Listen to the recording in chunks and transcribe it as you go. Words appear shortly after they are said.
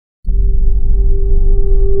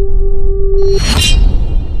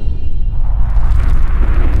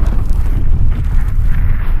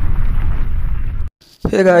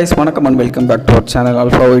Hey guys, வணக்கம் and welcome back to our channel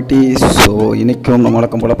Alpha YT. So இன்னைக்கும் நம்ம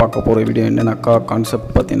வழக்கம் போல பார்க்க போற வீடியோ என்னன்னாக்கா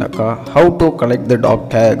கான்செப்ட் பார்த்தீங்கன்னாக்கா how to collect the dog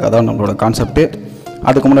tag அதான் நம்மளோட கான்செப்ட்.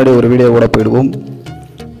 அதுக்கு முன்னாடி ஒரு வீடியோவோட போயிடுவோம்.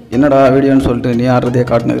 என்னடா வீடியோன்னு சொல்லிட்டு நீ ஆடுறதே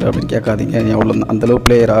காட்டுனுற அப்படின்னு கேட்காதீங்க. நீ அவ்வளோ அந்தளவு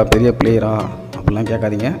பிளேயரா பெரிய பிளேயரா அப்படிலாம்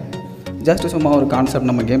கேட்காதீங்க. ஜஸ்ட் சும்மா ஒரு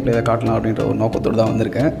கான்செப்ட் நம்ம கேம் பிளேயை காட்டலாம் அப்படின்ற ஒரு நோக்கத்தோடு தான்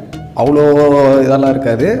வந்திருக்கேன். அவ்வளோ இதெல்லாம்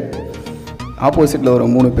இருக்காது. ஆப்போசிட்டில் ஒரு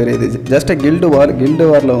 3 பேர், இது ஜஸ்ட் கில்டு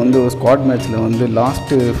வாரில் வந்து ஒரு ஸ்குவாட் மேட்ச்சில் வந்து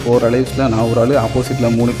லாஸ்ட்டு 4 அலைவ்ஸில் நான் ஒரு ஆள்,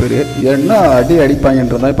 ஆப்போசிட்டில் 3 பேர் என்ன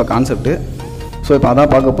அடிப்பாங்கன்றது தான் இப்போ கான்செப்ட்டு. ஸோ இப்போ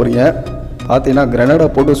அதான் பார்க்க போகிறீங்க. பார்த்தீங்கன்னா கிரனேடை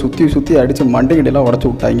போட்டு சுற்றி அடித்து மண்டைக்கிட்டெல்லாம் உடச்சி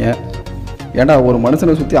விட்டாங்க. ஏன்னா ஒரு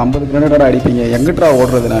மனுஷனை சுற்றி 50 கிரனேடாக அடிப்பீங்க, எங்கிட்டா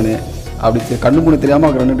ஓடுறது நான் அப்படி கண்ணு மூணு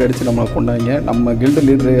தெரியாமல் கிரனேட் அடித்து நம்மளை கொண்டாங்க. நம்ம கில்டு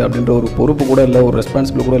லீடரு அப்படின்ற ஒரு பொறுப்பு கூட இல்லை, ஒரு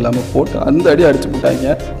ரெஸ்பான்சிபிள் கூட இல்லாமல் போட்டு அந்த அடி அடித்து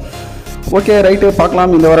விட்டாங்க. ஓகே ரைட்டு,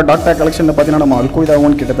 பார்க்கலாம். இந்த வர டாக்டர் கலெக்ஷனில் பார்த்தீங்கன்னா நம்ம அல்கொய்தா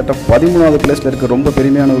 1 கிட்டத்தட்ட 13வது பிளேஸில் இருக்குது, ரொம்ப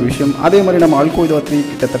பெருமையான ஒரு விஷயம். அதே மாதிரி நம்ம அல்கொய்தா 3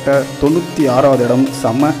 கிட்டத்தட்ட 96வது இடம்,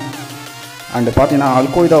 செம்ம. அண்டு பார்த்தீங்கன்னா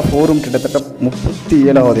அல்கொய்தா 4ம் கிட்டத்தட்ட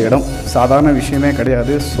 37வது இடம், சாதாரண விஷயமே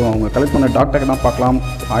கிடையாது. ஸோ அவங்க கலெக்ட் பண்ண டாக்டர் தான் பார்க்கலாம்.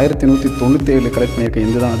 1197 கலெக்ட் பண்ணியிருக்கேன்,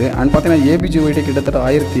 இந்த தான் அது. அண்ட் பார்த்தீங்கன்னா ஏபிஜி ஒயிட்டு கிட்டத்தட்ட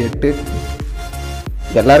 1008,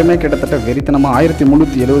 எல்லாருமே கிட்டத்தட்ட வெறித்தனமாக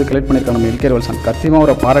 1370 கலெக்ட் பண்ணியிருக்காங்க. நம்ம என்கேரிஸ் கத்தியமாக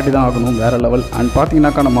ஒரு பாராட்டி தான் ஆகணும், வேறு லெவல். அண்ட்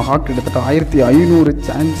பார்த்தீங்கன்னாக்கா நம்ம ஹாக் கிட்டத்தட்ட 1500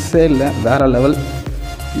 சான்ஸே இல்லை, வேறு லெவல்.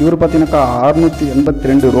 இவர் பார்த்தீங்கன்னாக்கா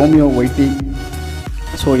 682 ரோமியோ ஒயிட்டி.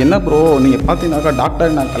 ஸோ என்ன ப்ரோ நீங்கள் பார்த்தீங்கன்னாக்கா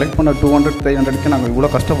டாக்டர் நான் கலெக்ட் பண்ண 200 300க்கு நாங்கள்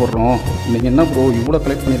இவ்வளோ கஷ்டப்படுறோம், நீங்கள் என்ன ப்ரோ இவ்வளோ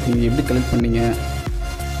கலெக்ட் பண்ணியிருக்கீங்க, எப்படி கலெக்ட் பண்ணீங்க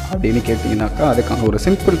அப்படின்னு கேட்டிங்கனாக்கா அதுக்கான ஒரு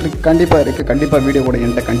சிம்பிள் ட்ரிக் கண்டிப்பாக இருக்குது. கண்டிப்பாக வீடியோ கூட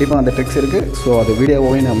என்கிட்ட கண்டிப்பாக அந்த ட்ரிக்ஸ் இருக்குது. ஸோ அது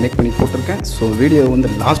வீடியோவே நான் மேக் பண்ணி போட்டிருக்கேன். ஸோ வீடியோ வந்து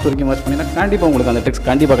லாஸ்ட் வரைக்கும் வாட்ச் பண்ணிங்கன்னா கண்டிப்பாக உங்களுக்கு அந்த ட்ரிக்ஸ்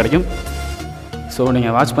கண்டிப்பாக கிடைக்கும். ஸோ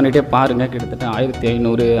நீங்கள் வாட்ச் பண்ணிகிட்டே பாருங்கள். கிட்டத்தட்ட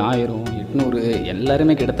 1500 1000 800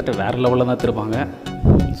 எல்லாருமே கிட்டத்தட்ட வேறு லெவலில் தான் திருப்பாங்க.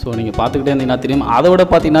 ஸோ நீங்கள் பார்த்துக்கிட்டே இருந்தீங்கன்னா தெரியும். அதை விட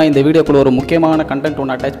பார்த்தீங்கன்னா இந்த வீடியோக்குள்ள ஒரு முக்கியமான கண்டென்ட்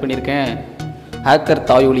ஒன்று அட்டாச் பண்ணியிருக்கேன். ஹேக்கர்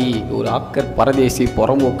தாயோலி, ஒரு ஹேக்கர் பரதேசி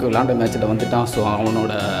புறம்போக்கு விளாண்ட மேட்ச்சில் வந்துட்டான். ஸோ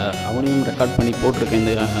அவனையும் ரெக்கார்ட் பண்ணி போட்டிருக்கேன்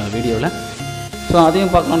இந்த வீடியோவில். ஸோ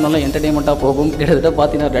அதையும் பார்க்கலாம், நல்லா என்டர்டெயின்மெண்ட்டாக போகும். கிட்டத்தட்ட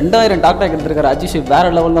பார்த்தீங்கன்னா 2000 டாக்டர் எடுத்துருக்காரு அஜிஷ், வேறு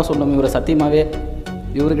லெவல் தான் சொல்லணும் இவரை சத்தியமாகவே.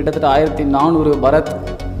 இவர் கிட்டத்தட்ட 1400 பரத்,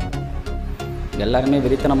 எல்லாருமே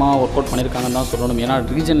வெறித்தனமாக ஒர்க் அவுட் பண்ணியிருக்காங்கன்னு தான் சொல்லணும். ஏன்னா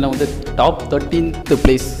ரீஜனில் வந்து டாப் 13th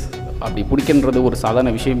பிளேஸ் அப்படி பிடிக்கின்றது ஒரு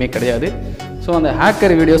சாதாரண விஷயமே கிடையாது. ஸோ அந்த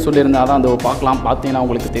ஹேக்கர் வீடியோ சொல்லியிருந்தேன், அதான் அந்த பார்க்கலாம். பார்த்தீங்கன்னா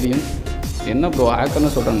உங்களுக்கு தெரியும். என்ன ப்ரோ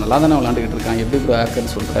ஹேக்கர்னு சொல்கிறேன், நல்லா தானே விளாண்டுக்கிட்டு இருக்கான், எப்படி ப்ரோ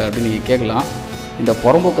ஹேக்கர்னு சொல்கிற அப்படின்னு நீங்கள் கேட்கலாம். இந்த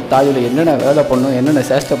புறம்போக்கு தாயில் என்னென்ன வேலை பண்ணணும், என்னென்ன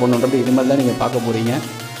சேஷ்டை பண்ணணுன்றது இது மாதிரி தான் நீங்கள் பார்க்க போகிறீங்க.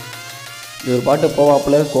 இது ஒரு பாட்டு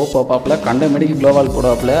போவாப்பில், ஸ்கோப் வைப்பாப்பில், கண்ட மெடிக்கு க்ளோவால்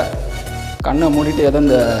போடுவாப்பில், கண்ணை மூடிட்டு ஏதோ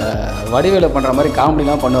இந்த வடிவேலை பண்ணுற மாதிரி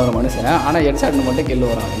காமெடிலாம் பண்ணுவார் மனுஷன். ஆனால் ஹெட்ஷாட்னு மட்டும்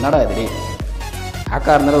கெல்லு வரான். என்னடா இது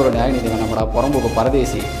ஹேக்காக இருந்தாலும் ஒரு நியாய நீதி வேணாம்டா, புறம்போக்கு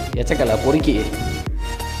பரதேசி எச்சக்கலை பொறுக்கி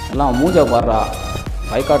எல்லாம் மூஞ்சா பாடுறா,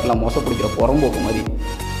 வயக்காட்டில் மொசை பிடிக்கிற புறம்போக்கு மாதிரி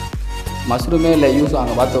மஷ்ரூமே இல்லை யூஸ்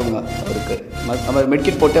அங்கே பார்த்தவங்க. அவருக்கு அவர்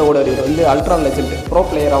மெட்கிட் போட்டே ஓடுவார். இவர் வந்து ultra legend bro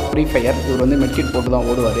player of free fire. இவர் வந்து மெட்கிட் போட்டு தான்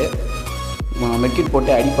ஓடுவார், மெட்கிட்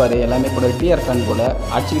போட்டு அடிப்பார், எல்லாமே போடுவார். டிஆர் ஃபேன் போல்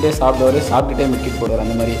அடிச்சுக்கிட்டே சாப்பிடுவார், சாப்பிட்டுட்டே மெட்கிட் போடுவார்.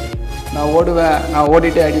 அந்த மாதிரி நான் ஓடுவேன், நான்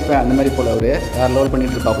ஓடிட்டே அடிப்பேன், அந்த மாதிரி போல் அவர் வேறு லெவல்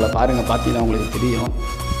பண்ணிகிட்டு இருப்பாப்புல. பாருங்கள், பார்த்தீங்கன்னா உங்களுக்கு தெரியும்.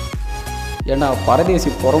 ஏன்னா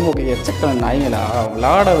பரதேசி புறம்போக்கு எச்சக்கலை நாய்களா,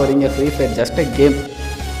 விளாட வரீங்க ஃப்ரீ ஃபயர், ஜஸ்ட் கேம்.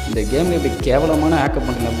 இந்த கேமில் இப்படி கேவலமான ஹேக்கப்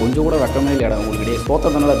பண்ணுறீங்க, கொஞ்சம் கூட வெக்கமே இல்லையாடா உங்களுக்கு.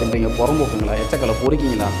 சோத்தனால தின்றீங்க, புறம்போக்குங்களா, எச்சக்கலை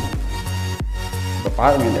பொறுக்கிங்களா. இப்போ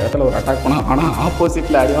பாருங்கள், இந்த இடத்துல ஒரு அட்டாக் பண்ணால் ஆனால்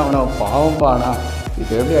ஆப்போசிட்டில் அடிவான், பாவம்பா. ஆனால்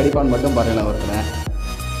இப்போ எப்படி அடிப்பான்னு மட்டும் பாருங்களேன். ஒருத்தனை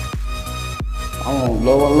அவன்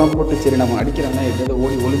க்ளோவெல்லாம் போட்டு சரி நம்ம அடிக்கிறான்னா எதாவது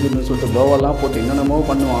ஓடி ஒளிஞ்சிடணும்னு சொல்லிட்டு க்ளோவெல்லாம் போட்டு என்னென்னமோ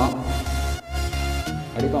பண்ணுவான்,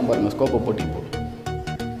 அடிப்பான் பாருங்கள். ஸ்கோப்பை போட்டு இப்போ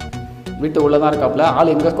வீட்டு உள்ளே தான் இருக்காப்புல,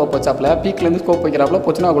 ஆள் எங்கே ஸ்கோப் வச்சாப்புல, பீக்லேருந்து ஸ்கோப் வைக்கிறாப்புல,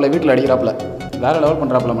 போச்சுன்னா அவங்கள வீட்டில் அடிக்கிறாப்புல, வேறு லெவல்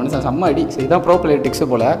பண்ணுறாப்புல மனுஷன், செம்ம அடி. ஸோ இதுதான் ப்ரோ பிளேயர் டிக்ஸு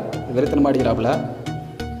போல், வெறுத்தனமாக அடிக்கிறாப்புல.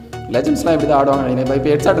 லெஜண்ட்ஸ்லாம் இப்படி தான் ஆடுவாங்க.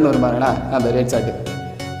 இப்போ ஹெட்ஷாட்டுன்னு வரும் பாருங்களா, அந்த ஹெட்ஷாட்டு.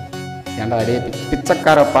 ஏன்டா அடே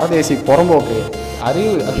பிச்சைக்கார பரதேசி புறம்போக்கு,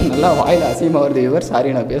 அறிவு நல்லா வாயில் அசியமாக வருது. இவர்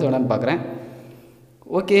சாரி நான் பேச வேணான்னு பார்க்குறேன்.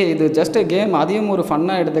 ஓகே, இது ஜஸ்ட் கேம், அதையும் ஒரு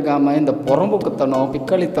ஃபன்னாக எடுத்துக்காமல் இந்த புறம்போக்குத்தனம்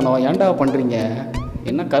பிக்களித்தனம் ஏன்டா பண்ணுறீங்க,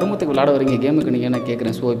 என்ன கருமத்துக்கு விளாட வரீங்க கேமுக்கு நீங்கள் என்ன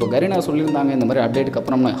கேட்குறேன். ஸோ இப்போ கரீனா சொல்லியிருந்தாங்க இந்த மாதிரி அப்டேட்டுக்கு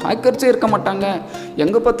அப்புறம் ஹேக்கர்ஸே இருக்க மாட்டாங்க,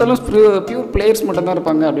 எங்கே பார்த்தாலும் பியூர் பிளேயர்ஸ் மட்டும் தான்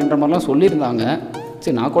இருப்பாங்க அப்படின்ற மாதிரிலாம் சொல்லியிருந்தாங்க.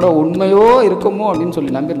 சரி, நான் கூட உண்மையோ இருக்குமோ அப்படின்னு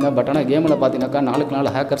சொல்லி நம்பியிருந்தேன். பட் ஆனால் கேமில் பார்த்தீங்கன்னாக்கா நாளுக்கு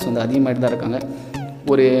நாள் ஹேக்கர்ஸ் வந்து அதிகமாகிட்டு தான் இருக்காங்க.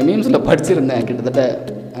 ஒரு மீம்ஸில் படிச்சிருந்தேன், கிட்டத்தட்ட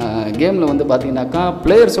கேமில் வந்து பார்த்தீங்கன்னாக்கா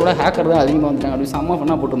பிளேயர்ஸோட ஹேக்கர் தான் அதிகமாக வந்துட்டாங்க அப்படின்னு செம்ம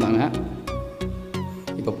ஃபன்னாக போட்டிருந்தாங்க.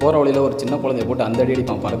 இப்போ போகிற வழியில் ஒரு சின்ன குழந்தைய போட்டு அந்த அடி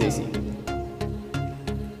அடிப்பான் பரதேசி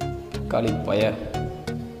காலி பய.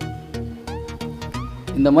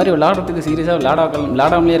 இந்த மாதிரி விளாட்றதுக்கு சீரியஸாக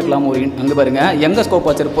விளாடாமலே இருக்கலாம். ஒரு அங்கே பாருங்கள், எங்கே ஸ்கோப்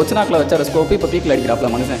வச்சார், பொச்சினாக்கில் வச்சார் ஸ்கோப்பு, இப்போ பீக்கில் அடிக்கிறாப்புல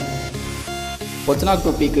மனுஷன். பொச்சனாக்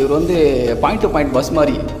டு பீக். இவர் வந்து பாயிண்ட் டு பாயிண்ட் பஸ்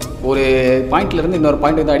மாதிரி ஒரு பாயிண்ட்லேருந்து இன்னொரு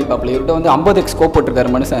பாயிண்ட் வந்து அடிப்பாப்பில். இவர்கிட்ட வந்து 50x ஸ்கோப் போட்டிருக்காரு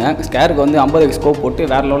மனுஷன். ஸ்கேருக்கு வந்து 50x ஸ்கோப் போட்டு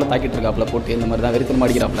வேறு லெவலில் தாக்கிட்டு இருக்காப்புல போட்டு இந்த மாதிரி தான் வெறுத்து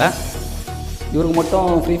அடிக்கிறாப்புல. இவருக்கு மட்டும்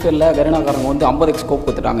ஃப்ரீ ஃபயரில் கரீனாக்காரங்க வந்து 50x ஸ்கோப்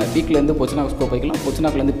கொடுத்துட்டாங்க. பீக்லேருந்து பொச்சனாக் ஸ்கோப் வைக்கலாம்,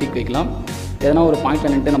 பொச்சனாக்லேருந்து பீக் வைக்கலாம். எதனா ஒரு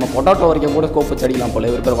பாயிண்ட் நின்று நம்ம பொட்டாட்டோ வரைக்கும் கூட ஸ்கோப் வச்சு அடிக்கலாம் போல்.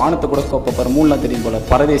 இவர் பேர் வானத்தை கூட ஸ்கோப் வைப்பார். மூணுலாம் தெரியும் போல்.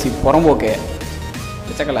 பரதேசி புறம்போக்கே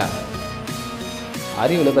வச்சக்கல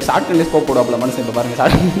அறிவில் இப்போ ஷார்ட்கன்லேயே ஸ்கோப் போடுவாப்பில் மனுஷன். இப்போ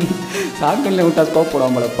பாருங்கள், ஷார்ட்கன்லேயே விட்டால் ஸ்கோப்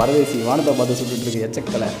போடுவாங்கள. பரதேசி வானத்தை பார்த்து சுற்றிட்டு இருக்கு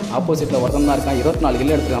எச்சக்கலை. ஆப்போசிட்டில் ஒருத்தன் தான் இருக்கான். 24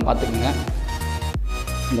 கிலோ எடுத்துக்கலாம் பார்த்துக்குங்க.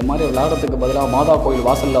 இந்த மாதிரி விளையாடுறதுக்கு பதிலாக மாதா கோயில்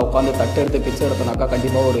வாசலில் உட்காந்து தட்டு எடுத்து பிச்சை எடுத்தனாக்கா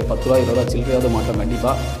கண்டிப்பாக ஒரு 10 ரூபா 20 ரூபா சில்லறையாவது மாட்டோம்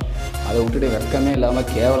கண்டிப்பாக. அதை விட்டுட்டு வெக்கமே இல்லாமல்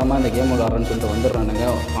கேவலமாக இந்த கேம் விளாட்றேன்னு சொல்லிட்டு வந்துடுறானுங்க.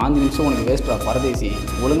 5 நிமிஷம் உனக்கு வேஸ்ட்டாக பரதேசி.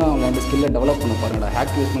 ஒழுங்காக அவங்க வந்து ஸ்கில்லை டெவலப் பண்ண பாருங்கடா.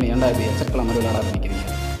 ஹேக் யூஸ் பண்ணி ஏன்டா இது எச்சக்கலை மாதிரி விளையாட ஆரம்பிக்கிறீங்க.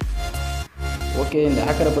 ஓகே, இந்த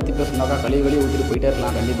ஹேக்கரை பற்றி பேசுனாக்கா வெளியே ஊற்றிட்டு போயிட்டே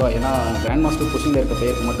இருக்கலாம் கண்டிப்பாக. ஏன்னா கிராண்ட் மாஸ்டர் புஷிங்கில் இருக்க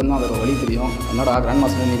பேருக்கு மட்டும்தான் அதோட வழி தெரியும். என்னடா கிராண்ட்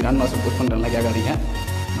மாஸ்டர் நீ கிராண்ட் மாஸ்டர் புஷ் பண்ணுறேன்லாம் கேட்காதீங்க.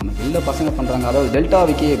 நம்ம இல்லை பசங்க பண்ணுறாங்க. அதாவது delta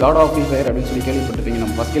Vicky God of free fire அப்படின்னு சொல்லி கேள்விப்பட்டிருப்பீங்க.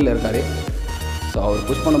 நம்ம ஃபஸ்ட் கில்ல இருக்கார். ஸோ அவர்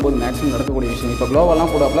புஷ் பண்ணும்போது மேக்ஸிமம் நடக்கக்கூடிய விஷயம். இப்போ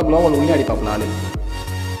க்ளோவெல்லாம் போடாப்பில் க்ளோவல் உள்ளே அடிப்பாப்பில் ஆள்.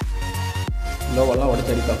 க்ளோவெல்லாம்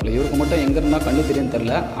உடச்சி அடிப்பாப்பில். இவருக்கு மட்டும் எங்கே இருந்தால் கண்ணு தெரியும்னு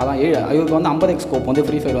தெரில. அதான் இவருக்கு வந்து 50x ஸ்கோப் வந்து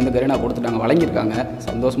ஃப்ரீ ஃபயர் வந்து கரீனா கொடுத்துட்டாங்க, வழங்கியிருக்காங்க.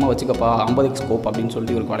 சந்தோஷமாக வச்சுக்கப்பா 50x ஸ்கோப் அப்படின்னு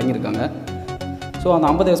சொல்லிட்டு இவருக்கு வழங்கியிருக்காங்க. ஸோ அந்த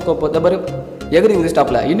 50x ஸ்கோப் பாரு எகிரி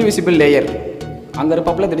குதிச்சிட்டாப்பில். இன்விசிபிள் லேயர் அங்கே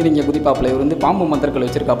இருப்பாப்பில். திடீர்னு இங்கே குதிப்பாப்பில். இவர் வந்து பாம்பு மந்திரங்கள்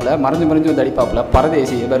வச்சிருக்காப்பில். மறைஞ்சு வந்து அடிப்பாப்பில்.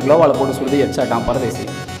 பரதேசி. இவர் க்ளோவால் போட்டு சொல்லி ஹெட்ஷாட்டான் பரதேசி.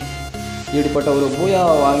 இப்படிப்பட்ட ஒரு பூயா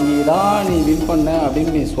வாங்கி தான் நீ வின் பண்ண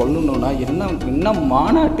அப்படின்னு நீ சொல்லணுன்னா என்ன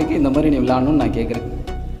மாநாட்டுக்கு இந்த மாதிரி நீ விளாடணும்னு நான் கேட்குறேன்.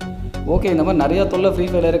 ஓகே, இந்த மாதிரி நிறையா தொல்லை ஃப்ரீ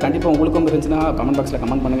ஃபயர் கண்டிப்பாக உங்களுக்கும் இருந்துச்சுன்னா கமெண்ட் பாக்ஸில்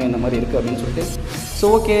கமெண்ட் பண்ணுங்கள் இந்த மாதிரி இருக்குது அப்படின்னு சொல்லிட்டு. ஸோ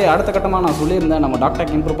ஓகே, அடுத்த கட்டமாக நான் சொல்லியிருந்தேன் நம்ம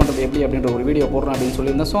டாக்டருக்கு இம்ப்ரூவ் பண்ணுறது எப்படி அப்படின்ற ஒரு வீடியோ போடுறேன் அப்படின்னு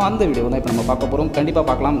சொல்லியிருந்தேன். ஸோ அந்த வீடியோ தான் இப்போ நம்ம பார்க்க போகிறோம். கண்டிப்பாக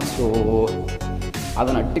பார்க்கலாம். ஸோ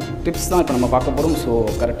அதனால் டிப்ஸ் தான் இப்போ நம்ம பார்க்க போகிறோம். ஸோ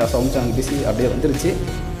கரெக்டாக சவுண்ட் சேனல் பிசி அப்படியே வந்துருச்சு.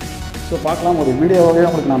 ஸோ பார்க்கலாம். ஒரு வீடியோவே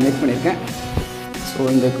உங்களுக்கு நான் மேக் பண்ணியிருக்கேன். ஸோ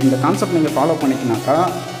இந்த கான்செப்ட் நீங்கள் ஃபாலோ பண்ணிக்கினாக்கா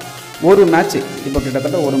ஒரு மேட்ச்சு இப்போ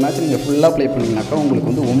கிட்டத்தட்ட ஒரு மேட்ச் நீங்கள் ஃபுல்லாக ப்ளே பண்ணிங்கனாக்கா உங்களுக்கு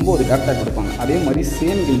வந்து 9 டாக்டாக் கொடுப்பாங்க. அதே மாதிரி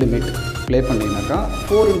same guild mat play பண்ணிங்கனாக்கா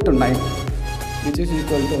 4x9 which is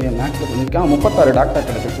equal to என் மேட்ச்சில் பண்ணியிருக்கா 36 டாக்டாக்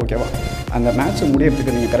கிடைக்கும். ஓகேவா? அந்த மேட்ச்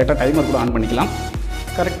முடியறதுக்கு நீங்கள் கரெக்டாக டைமர் கூட ஆன் பண்ணிக்கலாம்.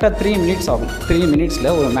 கரெக்டாக 3 மினிட்ஸ் ஆகும். 3 மினிட்ஸில்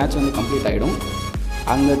ஒரு மேட்ச் வந்து கம்ப்ளீட் ஆகிடும்.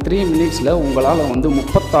 அந்த 3 மினிட்ஸில் உங்களால் வந்து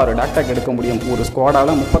 36 டாக்டாக் எடுக்க முடியும். ஒரு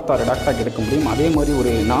ஸ்குவாடால் 36 டாக்டாக் எடுக்க முடியும். அதே மாதிரி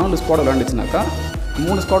ஒரு 4 ஸ்குவாட் விளாண்டுச்சுனாக்கா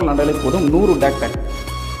 3 ஸ்குவாட் விளாண்டாலே போதும் 100 டாக்டாக்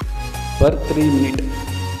பர் 3 மினிட்.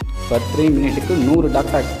 பர் 3 மினிட்டுக்கு 100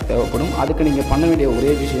 டாக்டாக் தேவைப்படும். அதுக்கு நீங்கள் பண்ண வேண்டிய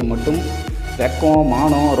ஒரே விஷயம் மட்டும் வெக்கம்,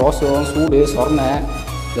 மானம், ரோசம், சூடு, சொர்ணை,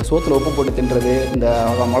 இந்த சோத்தில் உப்பு போட்டு தின்றது, இந்த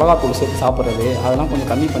மிளகாத்தூள் சேர்த்து சாப்பிட்றது அதெல்லாம் கொஞ்சம்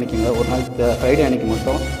கம்மி பண்ணிக்கோங்க. ஒரு நாள் ஃப்ரைடே அன்றைக்கி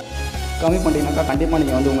மட்டும் கம்மி பண்ணிட்டீங்கன்னாக்கா கண்டிப்பாக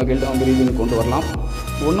நீங்கள் வந்து உங்கள் கில்டை வந்து ரீஜனுக்கு கொண்டு வரலாம்.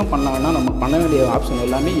 ஒன்றும் பண்ண வேணால் நம்ம பண்ண வேண்டிய ஆப்ஷன்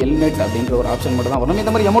எல்லாமே எல்நெட் அப்படின்ற ஒரு ஆப்ஷன் மட்டும் தான் வரணும்.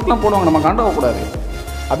 இந்த மாதிரி எமௌண்ட்லாம் போடுவாங்க, நம்ம காண்டக்கூடாது,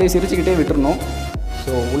 அப்படியே சிரிச்சுக்கிட்டே விட்டுறணும்.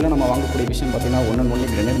 ஸோ உள்ளே நம்ம வாங்கக்கூடிய விஷயம் பார்த்திங்கன்னா ஒன்று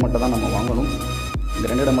கிரெனேட் மட்டும் தான் நம்ம வாங்கணும்.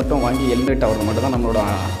 கிரெனேடை மட்டும் வாங்கி எல்நெட் அவருக்கு மட்டும் தான் நம்மளோட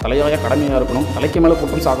தலையாய கடமையாக இருக்கணும். தலைக்கு மேலே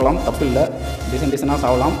போட்டும் சாகலாம், தப்பு இல்லை. டிசனாக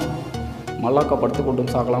சாகலாம், மல்லாக்கா படுத்து கொண்டும்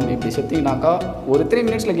சாகலாம். இப்படி செத்திங்கனாக்கா ஒரு 3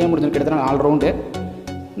 மினிட்ஸில் கேம் முடிஞ்சு கிட்டத்தட்ட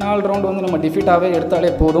 4 ரவுண்டு வந்து நம்ம டிஃபீட்டாகவே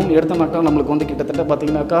எடுத்தாலே போதும். எடுத்தோம்னாக்கா நம்மளுக்கு வந்து கிட்டத்தட்ட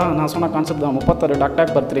பார்த்திங்கனாக்கா நான் சொன்ன கான்செப்ட் தான் 36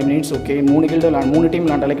 டாக்டாக் per 3 minutes. Okay, 3 guild 3 team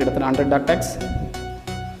விளாண்டாலே கிட்டத்தட்ட 100 டாக்டாக்ஸ்.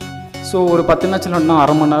 ஸோ ஒரு 10 மேட்ச் விளாட்னா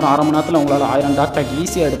அரை மணி நேரத்தில் உங்களால் 1000 டாக்டாக்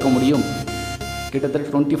ஈஸியாக எடுக்க முடியும். கிட்டத்தட்ட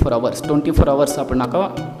 24 ஹவர்ஸ் அப்படின்னாக்கா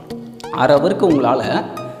அரை ஹவருக்கு உங்களால்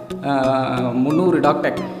 300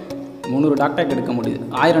 டாக்டாக் எடுக்க முடியுது.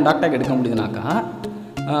 1000 டாக்டாக் எடுக்க முடியுதுனாக்கா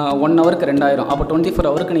 1 ஹவருக்கு 2000. அப்போ 24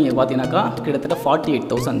 ஹவருக்கு நீங்கள் பார்த்தீங்கன்னாக்கா கிட்டத்தட்ட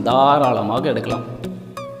 48,000 தாராளமாக எடுக்கலாம்.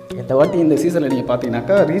 இந்த வாட்டி இந்த சீசனில் நீங்கள்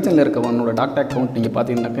பார்த்தீங்கன்னாக்கா ரீஜனில் இருக்கவனோட டாக்டாக் கவுண்ட் நீங்கள்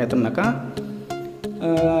பார்த்தீங்கன்னாக்கா எத்தனைனாக்கா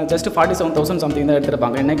ஜஸ்ட் 47,000 சம்திங் தான்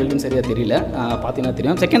எடுத்துருப்பாங்க. என்ன கில்டுன்னு சரியாக தெரியல, பார்த்தீங்கன்னா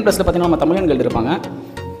தெரியும். செகண்ட் ப்ளஸில் பார்த்தீங்கன்னா நம்ம தமிழன் கில்டு இருப்பாங்க.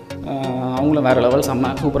 அவங்களும் வேறு லெவல்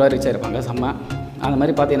செம்ம சூப்பராக ரீச் ஆகிருப்பாங்க செம்ம. அந்த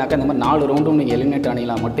மாதிரி பார்த்தீங்கன்னாக்கா இந்த மாதிரி 4 ரவுண்டும் நீங்கள் எலிமினேட்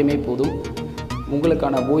ஆனிலாம் மட்டுமே போதும்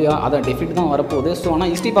உங்களுக்கான பூயா. அதை டெஃபிட் தான் வரப்போகுது. ஸோ ஆனால்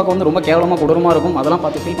ஹிஸ்ட்ரி பார்க்க வந்து ரொம்ப கேவலமாக கொடூரமாக இருக்கும். அதெல்லாம்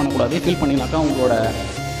பார்த்து ஃபீல் பண்ணக்கூடாது. ஃபீல் பண்ணிங்கனாக்கா உங்களோட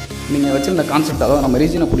நீங்கள் வச்சுருந்த கான்செப்ட், அதாவது நம்ம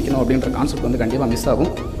ரீஜனை பிடிக்கணும் அப்படின்ற கான்செப்ட் வந்து கண்டிப்பாக மிஸ்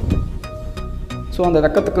ஆகும். ஸோ அந்த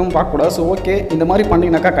வெக்கத்துக்கும் பார்க்கக்கூடாது. ஸோ ஓகே, இந்த மாதிரி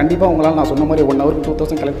பண்ணிங்கனாக்கா கண்டிப்பாக உங்களால் நான் சொன்ன மாதிரி 1 ஹவருக்கு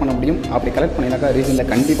 2000 கலெக்ட் பண்ண முடியும். அப்படி கலெக்ட் பண்ணிங்கனாக்கா ரீஜனில்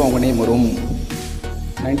கண்டிப்பாக உங்கள் நேம் வரும்.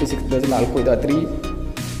 96 பிளேஸில் அல்கோய்தா 3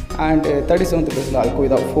 அண்ட் 37th பிளேஸில்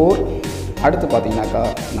அல்கோய்தா 4. அடுத்து பார்த்தீங்கன்னாக்கா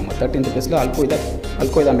நம்ம 13th பிளேஸில்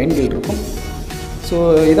அல்கோய்தா மெயின் கில்டு இருக்கும். ஸோ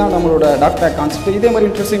இதான் நம்மளோட டாக்டாக் கான்செப்ட். இதே மாதிரி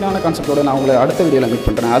இன்ட்ரெஸ்டிங்கான கான்செப்டோட நான் உங்களை அடுத்த வீடியோவில் மீட்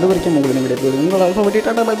பண்ணுறேன். அது வரைக்கும் உங்களுக்கு வீடியோ உங்களை அல்ஃபா வெட்டி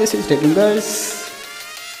tata bye by. Stay tuned guys.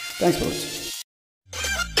 Thanks for வாட்சிங்.